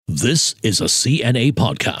This is a CNA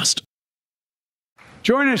podcast.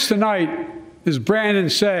 Joining us tonight is Brandon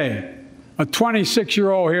Say, a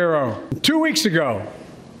 26-year-old hero. 2 weeks ago,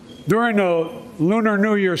 during the Lunar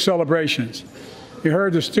New Year celebrations, he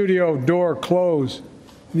heard the studio door close,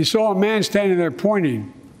 and he saw a man standing there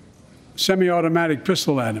pointing a semi-automatic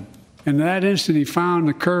pistol at him. And in that instant, he found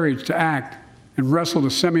the courage to act and wrestle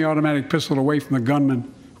the semi-automatic pistol away from the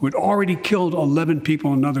gunman who had already killed 11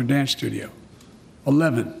 people in another dance studio.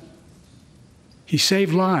 11. He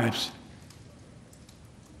saved lives.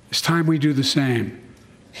 It's time we do the same.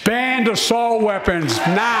 Ban assault weapons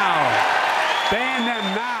now. Ban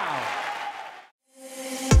them now.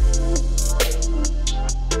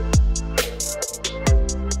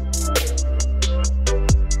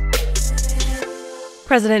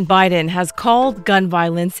 President Biden has called gun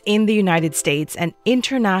violence in the United States an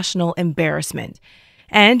international embarrassment,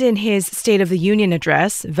 and in his State of the Union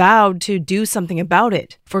address, vowed to do something about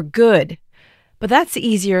it for good. But that's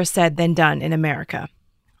easier said than done in America.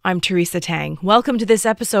 I'm Teresa Tang. Welcome to this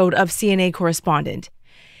episode of CNA Correspondent.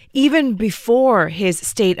 Even before his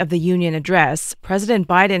State of the Union address, President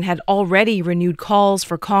Biden had already renewed calls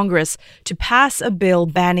for Congress to pass a bill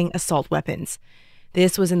banning assault weapons.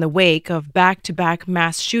 This was in the wake of back-to-back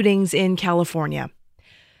mass shootings in California.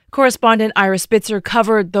 Correspondent Ira Spitzer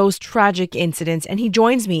covered those tragic incidents, and he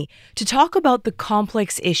joins me to talk about the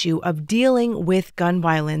complex issue of dealing with gun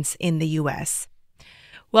violence in the U.S.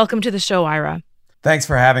 Welcome to the show, Ira. Thanks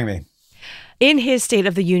for having me. In his State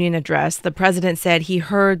of the Union address, the president said he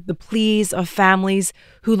heard the pleas of families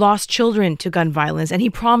who lost children to gun violence, and he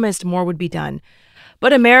promised more would be done.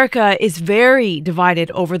 But America is very divided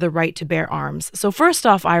over the right to bear arms. So first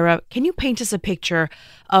off, Ira, can you paint us a picture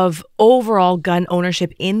of overall gun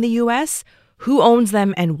ownership in the U.S.? Who owns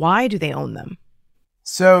them and why do they own them?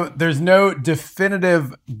 So there's no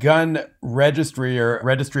definitive gun registry or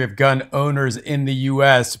registry of gun owners in the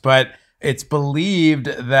U.S., but it's believed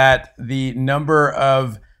that the number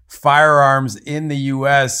of firearms in the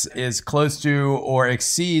U.S. is close to or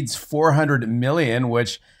exceeds 400 million,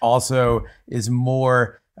 which also is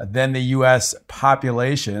more than the U.S.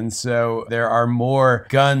 population. So there are more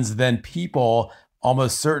guns than people,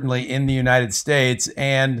 almost certainly in the United States.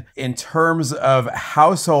 And in terms of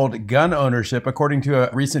household gun ownership, according to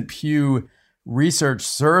a recent Pew Research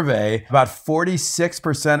survey, about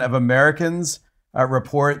 46% of Americans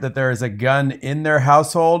report that there is a gun in their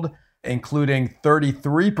household, including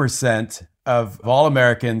 33% of all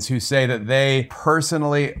Americans who say that they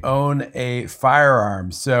personally own a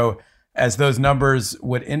firearm. So as those numbers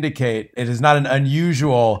would indicate, it is not an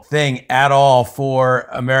unusual thing at all for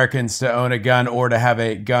Americans to own a gun or to have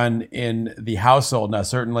a gun in the household. Now,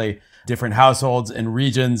 certainly different households and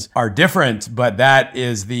regions are different, but that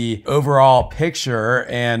is the overall picture.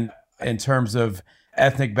 And in terms of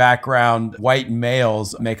ethnic background, white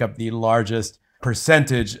males make up the largest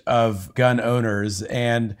percentage of gun owners.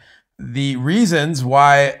 And the reasons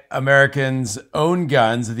why Americans own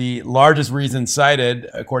guns, the largest reason cited,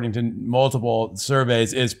 according to multiple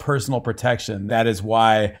surveys, is personal protection. That is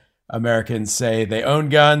why Americans say they own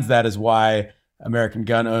guns. That is why American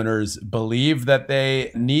gun owners believe that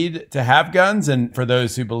they need to have guns. And for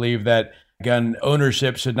those who believe that gun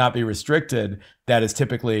ownership should not be restricted, that is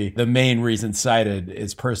typically the main reason cited,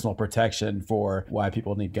 is personal protection for why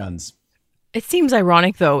people need guns. It seems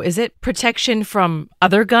ironic, though. Is it protection from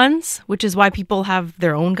other guns, which is why people have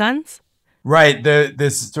their own guns? Right.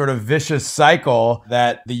 This sort of vicious cycle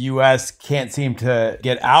that the U.S. can't seem to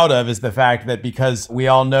get out of is the fact that because we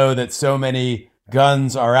all know that so many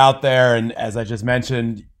guns are out there, and as I just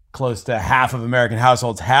mentioned, close to half of American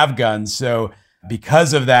households have guns. So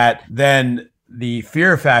because of that, then the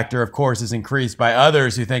fear factor, of course, is increased by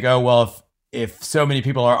others who think, oh, well, if so many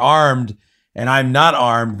people are armed, and I'm not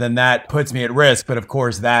armed, then that puts me at risk. But of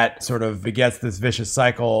course, that sort of begets this vicious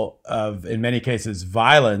cycle of, in many cases,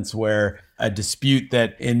 violence, where a dispute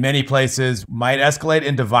that in many places might escalate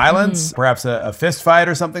into violence, perhaps a fist fight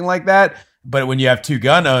or something like that. But when you have two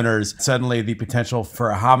gun owners, suddenly the potential for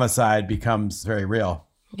a homicide becomes very real.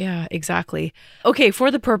 Yeah, exactly. Okay, for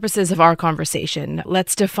the purposes of our conversation,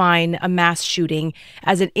 let's define a mass shooting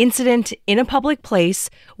as an incident in a public place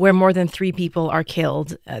where more than 3 people are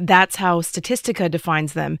killed. That's how Statistica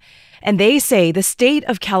defines them. And they say the state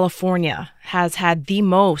of California has had the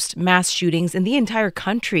most mass shootings in the entire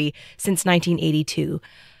country since 1982.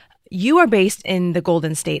 You are based in the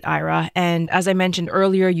Golden State, Ira, and as I mentioned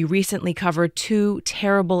earlier, you recently covered 2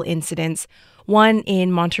 terrible incidents. One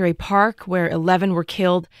in Monterey Park, where 11 were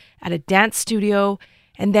killed at a dance studio,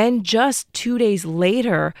 and then just 2 days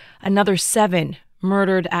later, another 7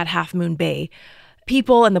 murdered at Half Moon Bay.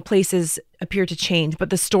 People and the places appear to change, but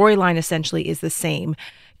the storyline essentially is the same.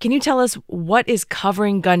 Can you tell us what is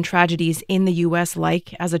covering gun tragedies in the U.S.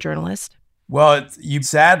 like as a journalist? Well, you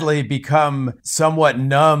sadly become somewhat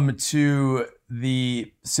numb to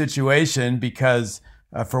the situation because,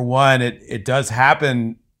 for one, it does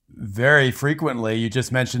happen very frequently. You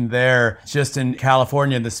just mentioned there, just in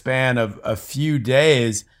California, in the span of a few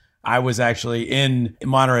days, I was actually in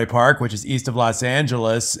Monterey Park, which is east of Los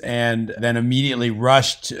Angeles, and then immediately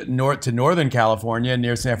rushed north to Northern California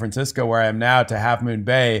near San Francisco, where I am now, to Half Moon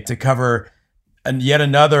Bay to cover yet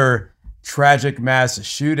another tragic mass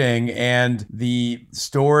shooting. And the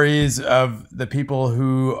stories of the people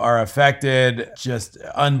who are affected, just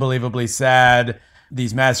unbelievably sad.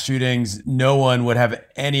 These mass shootings, no one would have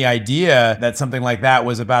any idea that something like that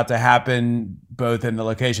was about to happen, both in the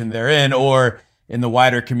location they're in or in the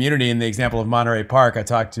wider community. In the example of Monterey Park, I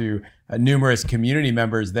talked to numerous community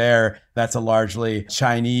members there. That's a largely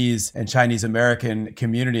Chinese and Chinese American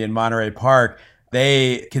community in Monterey Park.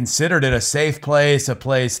 They considered it a safe place, a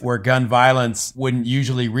place where gun violence wouldn't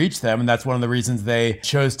usually reach them. And that's one of the reasons they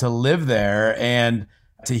chose to live there. And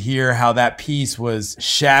to hear how that peace was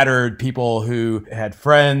shattered, people who had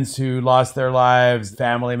friends who lost their lives,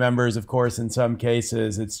 family members, of course, in some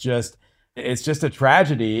cases, it's just a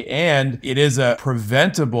tragedy. And it is a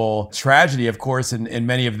preventable tragedy, of course, in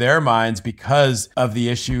many of their minds, because of the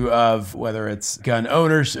issue of whether it's gun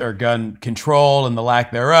owners or gun control and the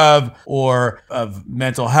lack thereof, or of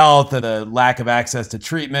mental health and the lack of access to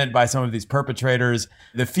treatment by some of these perpetrators.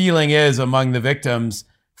 The feeling is among the victims,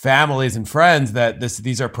 families and friends, that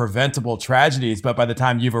these are preventable tragedies. But by the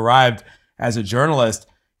time you've arrived as a journalist,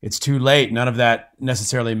 it's too late. None of that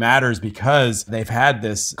necessarily matters because they've had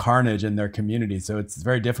this carnage in their community. So it's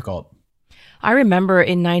very difficult. I remember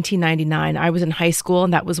in 1999, I was in high school,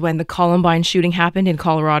 and that was when the Columbine shooting happened in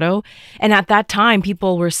Colorado. And at that time,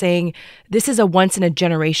 people were saying, this is a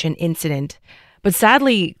once-in-a-generation incident. But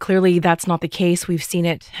sadly, clearly, that's not the case. We've seen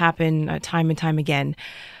it happen time and time again.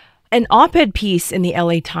 An op-ed piece in the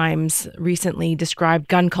LA Times recently described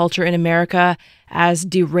gun culture in America as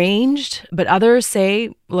deranged, but others say,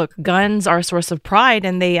 look, guns are a source of pride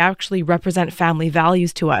and they actually represent family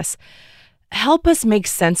values to us. Help us make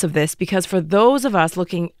sense of this, because for those of us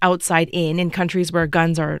looking outside in countries where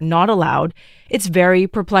guns are not allowed, it's very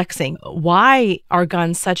perplexing. Why are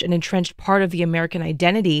guns such an entrenched part of the American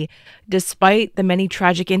identity, despite the many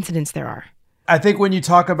tragic incidents there are? I think when you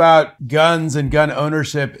talk about guns and gun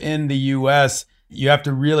ownership in the U.S., you have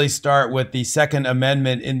to really start with the Second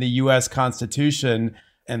Amendment in the U.S. Constitution.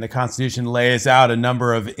 And the Constitution lays out a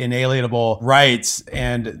number of inalienable rights.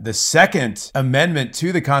 And the Second Amendment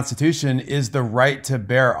to the Constitution is the right to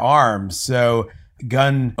bear arms. So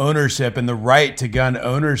gun ownership and the right to gun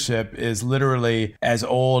ownership is literally as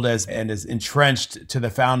old as and as entrenched to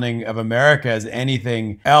the founding of America as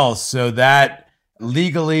anything else. So that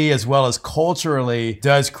legally as well as culturally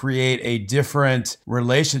does create a different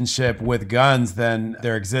relationship with guns than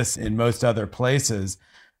there exists in most other places.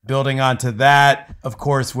 Building onto that, of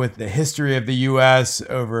course, with the history of the U.S.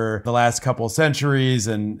 over the last couple of centuries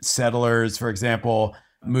and settlers, for example,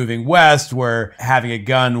 moving west, where having a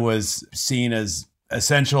gun was seen as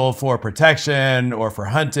essential for protection or for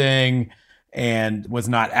hunting and was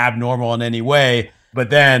not abnormal in any way. But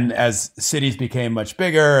then as cities became much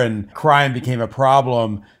bigger and crime became a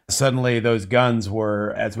problem, suddenly those guns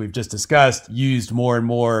were, as we've just discussed, used more and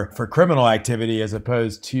more for criminal activity as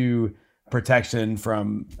opposed to protection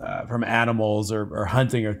from animals or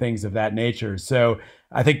hunting or things of that nature. So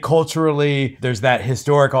I think culturally, there's that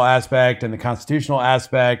historical aspect and the constitutional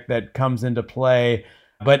aspect that comes into play.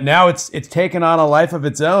 But now it's taken on a life of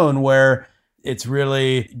its own, where it's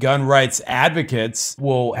really gun rights advocates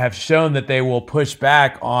will have shown that they will push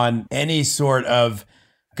back on any sort of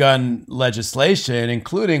gun legislation,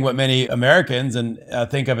 including what many Americans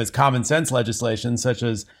think of as common sense legislation, such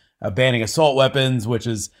as banning assault weapons, which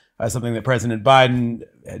is something that President Biden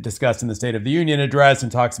discussed in the State of the Union address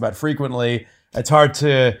and talks about frequently. It's hard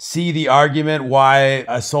to see the argument why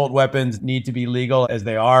assault weapons need to be legal as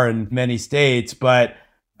they are in many states, but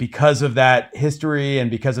because of that history and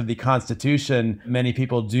because of the Constitution, many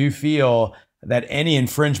people do feel that any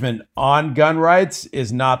infringement on gun rights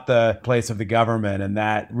is not the place of the government. And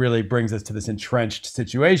that really brings us to this entrenched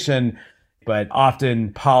situation. But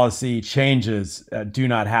often policy changes do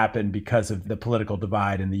not happen because of the political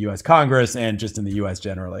divide in the U.S. Congress and just in the U.S.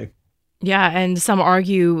 generally. Yeah, and some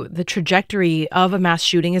argue the trajectory of a mass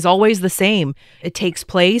shooting is always the same. It takes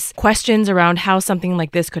place, questions around how something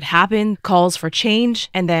like this could happen, calls for change,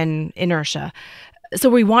 and then inertia. So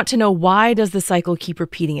we want to know, why does the cycle keep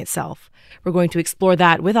repeating itself? We're going to explore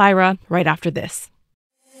that with Ira right after this.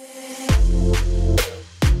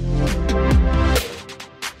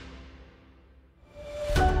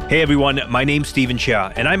 Hey everyone, my name's Stephen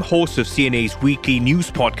Chia, and I'm host of CNA's weekly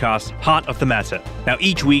news podcast, Heart of the Matter. Now,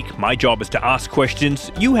 each week, my job is to ask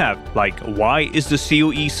questions you have, like why is the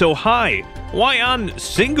COE so high? Why aren't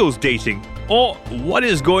singles dating? Or what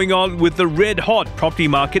is going on with the red-hot property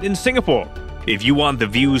market in Singapore? If you want the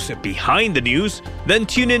views behind the news, then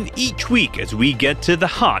tune in each week as we get to the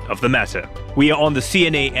heart of the matter. We are on the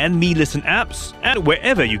CNA and MeListen apps and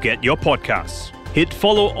wherever you get your podcasts. Hit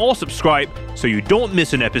follow or subscribe so you don't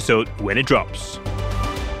miss an episode when it drops.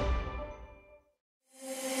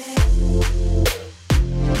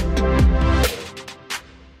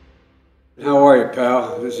 How are you,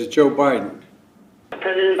 pal? This is Joe Biden.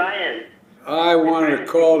 President Biden. I wanted to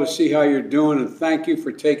call to see how you're doing and thank you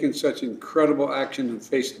for taking such incredible action in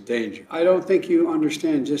face of danger. I don't think you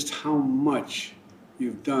understand just how much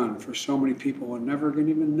you've done for so many people who are never going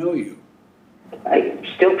to even know you. I'm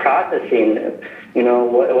still processing,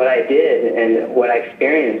 what I did and what I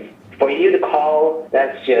experienced. For you to call,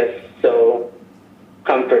 that's just so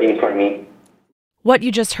comforting for me. What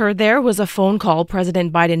you just heard there was a phone call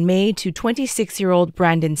President Biden made to 26-year-old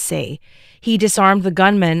Brandon Say. He disarmed the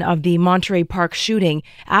gunman of the Monterey Park shooting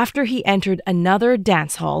after he entered another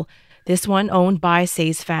dance hall, this one owned by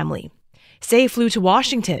Say's family. Say flew to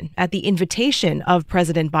Washington at the invitation of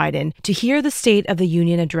President Biden to hear the State of the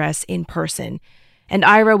Union address in person. And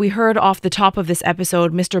Ira, we heard off the top of this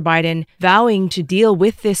episode Mr. Biden vowing to deal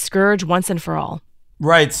with this scourge once and for all.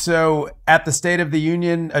 Right. So at the State of the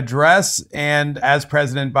Union address, and as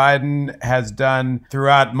President Biden has done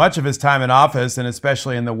throughout much of his time in office, and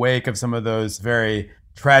especially in the wake of some of those very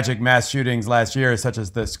tragic mass shootings last year, such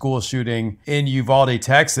as the school shooting in Uvalde,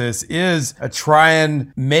 Texas, is a try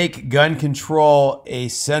and make gun control a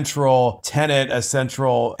central tenet, a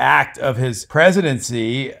central act of his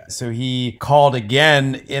presidency. So he called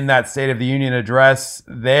again in that State of the Union address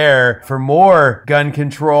there for more gun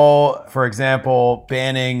control. For example,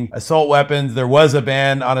 banning assault weapons. There was a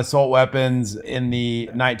ban on assault weapons in the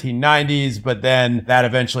 1990s, but then that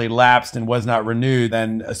eventually lapsed and was not renewed.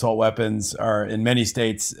 Then assault weapons are in many states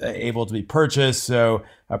able to be purchased. So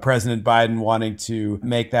President Biden wanting to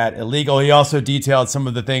make that illegal. He also detailed some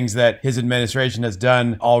of the things that his administration has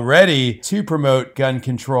done already to promote gun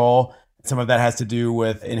control. Some of that has to do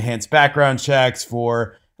with enhanced background checks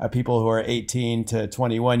for people who are 18 to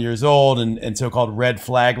 21 years old and so-called red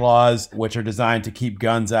flag laws, which are designed to keep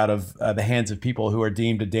guns out of the hands of people who are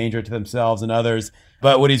deemed a danger to themselves and others.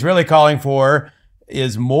 But what he's really calling for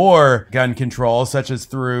is more gun control, such as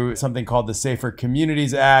through something called the Safer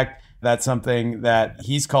Communities Act. That's something that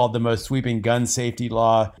he's called the most sweeping gun safety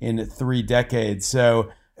law in 3 decades. So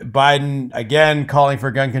Biden, again, calling for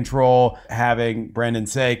gun control, having Brandon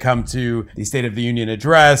Say come to the State of the Union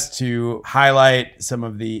address to highlight some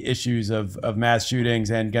of the issues of mass shootings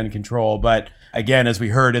and gun control. But again, as we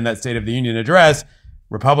heard in that State of the Union address,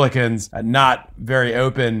 Republicans are not very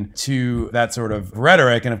open to that sort of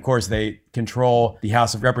rhetoric. And of course, they control the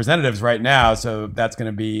House of Representatives right now. So that's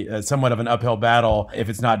going to be somewhat of an uphill battle if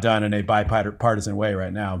it's not done in a bipartisan way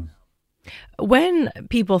right now. When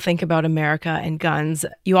people think about America and guns,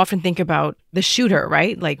 you often think about the shooter,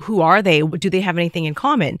 right? Like, who are they? Do they have anything in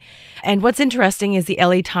common? And what's interesting is the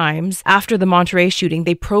LA Times, after the Monterey shooting,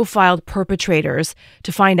 they profiled perpetrators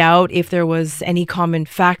to find out if there was any common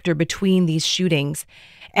factor between these shootings.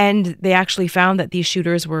 And they actually found that these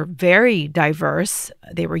shooters were very diverse.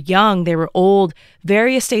 They were young, they were old,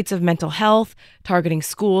 various states of mental health, targeting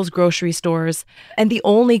schools, grocery stores. And the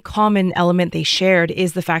only common element they shared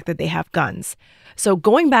is the fact that they have guns. So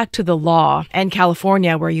going back to the law and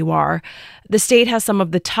California, where you are, the state has some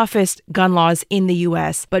of the toughest gun laws in the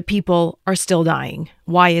U.S., but people are still dying.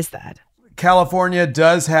 Why is that? California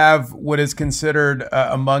does have what is considered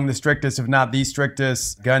among the strictest, if not the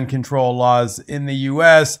strictest, gun control laws in the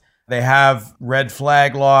U.S. They have red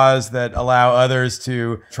flag laws that allow others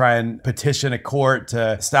to try and petition a court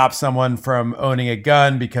to stop someone from owning a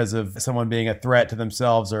gun because of someone being a threat to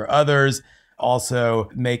themselves or others. Also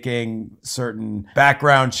making certain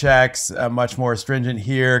background checks much more stringent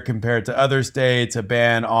here compared to other states, a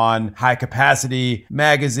ban on high capacity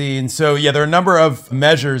magazines. So yeah, there are a number of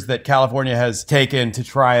measures that California has taken to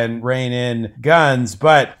try and rein in guns,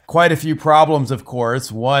 but quite a few problems, of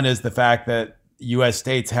course. One is the fact that U.S.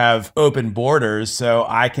 states have open borders, so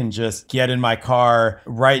I can just get in my car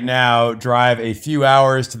right now, drive a few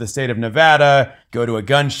hours to the state of Nevada, go to a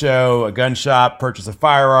gun show, a gun shop, purchase a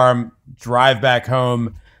firearm, drive back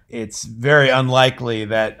home. It's very unlikely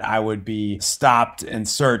that I would be stopped and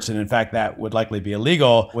searched, and in fact, that would likely be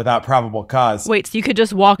illegal without probable cause. Wait, so you could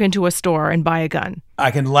just walk into a store and buy a gun?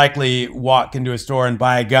 I can likely walk into a store and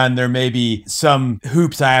buy a gun. There may be some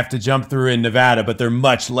hoops I have to jump through in Nevada, but they're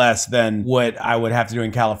much less than what I would have to do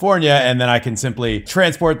in California. And then I can simply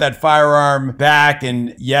transport that firearm back.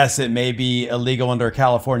 And yes, it may be illegal under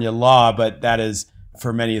California law, but that is,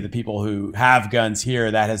 for many of the people who have guns here,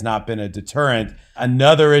 that has not been a deterrent.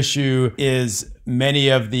 Another issue is many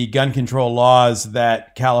of the gun control laws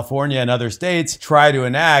that California and other states try to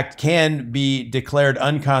enact can be declared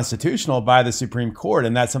unconstitutional by the Supreme Court.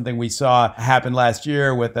 And that's something we saw happen last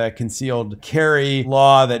year with a concealed carry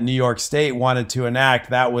law that New York State wanted to enact.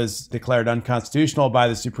 That was declared unconstitutional by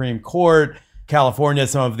the Supreme Court. California,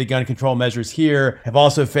 some of the gun control measures here have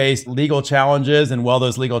also faced legal challenges. And while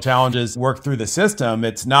those legal challenges work through the system,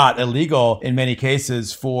 it's not illegal in many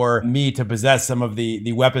cases for me to possess some of the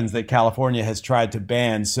weapons that California has tried to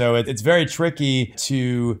ban. So it's very tricky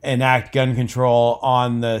to enact gun control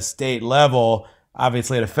on the state level.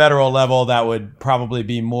 Obviously, at a federal level, that would probably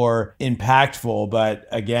be more impactful. But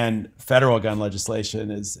again, federal gun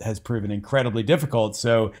legislation has proven incredibly difficult.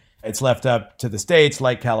 So it's left up to the states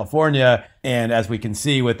like California. And as we can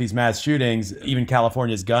see with these mass shootings, even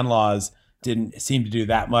California's gun laws didn't seem to do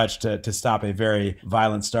that much to stop a very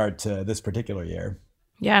violent start to this particular year.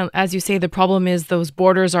 Yeah, as you say, the problem is those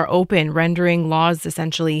borders are open, rendering laws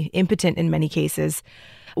essentially impotent in many cases.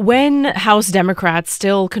 When House Democrats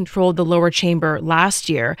still controlled the lower chamber last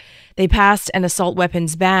year, they passed an assault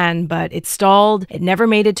weapons ban, but it stalled. It never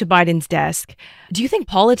made it to Biden's desk. Do you think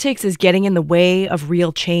politics is getting in the way of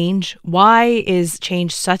real change? Why is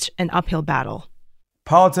change such an uphill battle?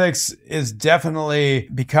 Politics is definitely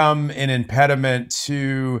become an impediment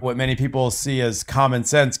to what many people see as common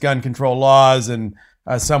sense gun control laws, and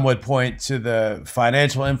some would point to the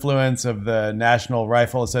financial influence of the National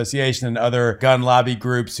Rifle Association and other gun lobby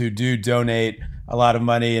groups who do donate a lot of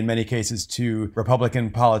money in many cases to Republican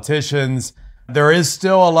politicians. There is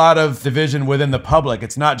still a lot of division within the public.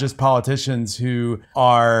 It's not just politicians who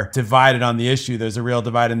are divided on the issue. There's a real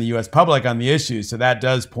divide in the U.S. public on the issue. So that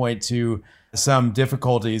does point to some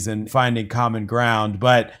difficulties in finding common ground.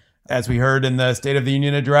 But as we heard in the State of the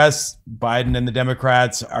Union address, Biden and the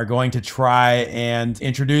Democrats are going to try and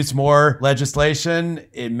introduce more legislation.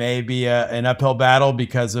 It may be an uphill battle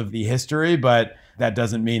because of the history, but that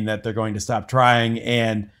doesn't mean that they're going to stop trying.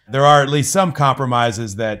 And there are at least some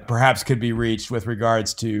compromises that perhaps could be reached with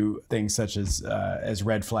regards to things such as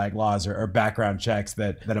red flag laws or background checks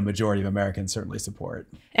that a majority of Americans certainly support.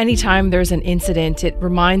 Anytime there's an incident, it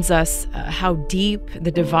reminds us how deep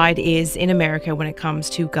the divide is in America when it comes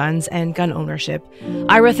to guns and gun ownership.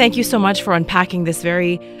 Ira, thank you so much for unpacking this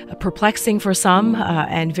very perplexing for some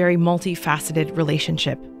and very multifaceted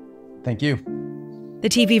relationship. Thank you. The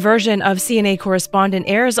TV version of CNA Correspondent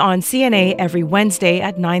airs on CNA every Wednesday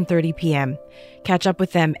at 9:30 p.m. Catch up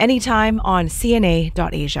with them anytime on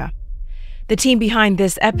cna.asia. The team behind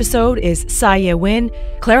this episode is Saya Win,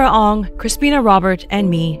 Clara Ong, Crispina Robert, and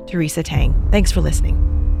me, Teresa Tang. Thanks for listening.